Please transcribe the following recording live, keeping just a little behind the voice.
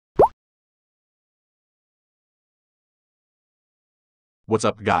What's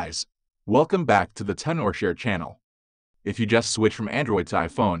up, guys? Welcome back to the Share channel. If you just switched from Android to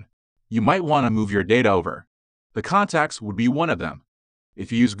iPhone, you might want to move your data over. The contacts would be one of them.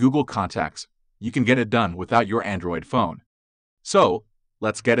 If you use Google Contacts, you can get it done without your Android phone. So,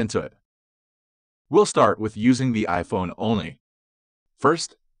 let's get into it. We'll start with using the iPhone only.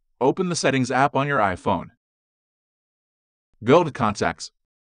 First, open the Settings app on your iPhone. Go to Contacts,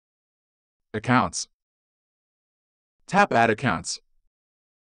 Accounts. Tap Add Accounts.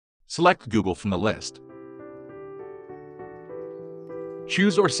 Select Google from the list.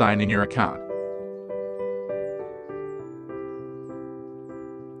 Choose or sign in your account.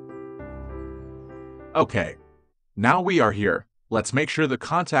 Okay, now we are here. Let's make sure the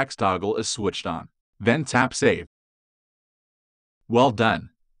Contacts toggle is switched on. Then tap Save. Well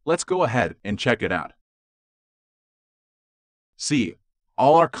done. Let's go ahead and check it out. See,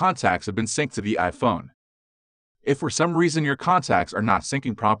 all our contacts have been synced to the iPhone. If for some reason your contacts are not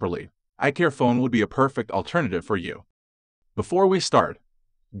syncing properly, iCareFone would be a perfect alternative for you. Before we start,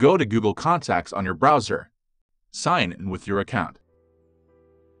 go to Google Contacts on your browser. Sign in with your account.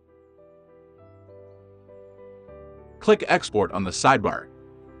 Click Export on the sidebar.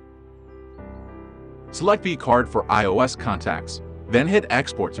 Select the card for iOS contacts, then hit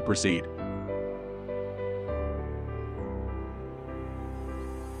Export to proceed.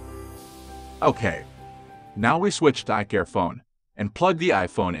 Okay, now we switch to iCareFone and plug the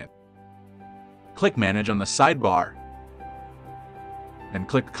iPhone in. Click Manage on the sidebar and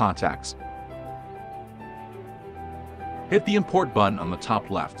click Contacts. Hit the Import button on the top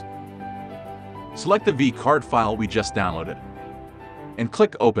left. Select the V-card file we just downloaded and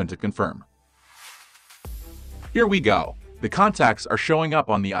click Open to confirm. Here we go. The contacts are showing up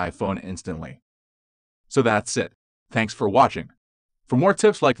on the iPhone instantly. So that's it. Thanks for watching. For more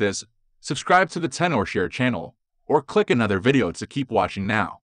tips like this, subscribe to the Share channel or click another video to keep watching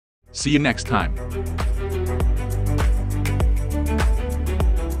now. See you next time.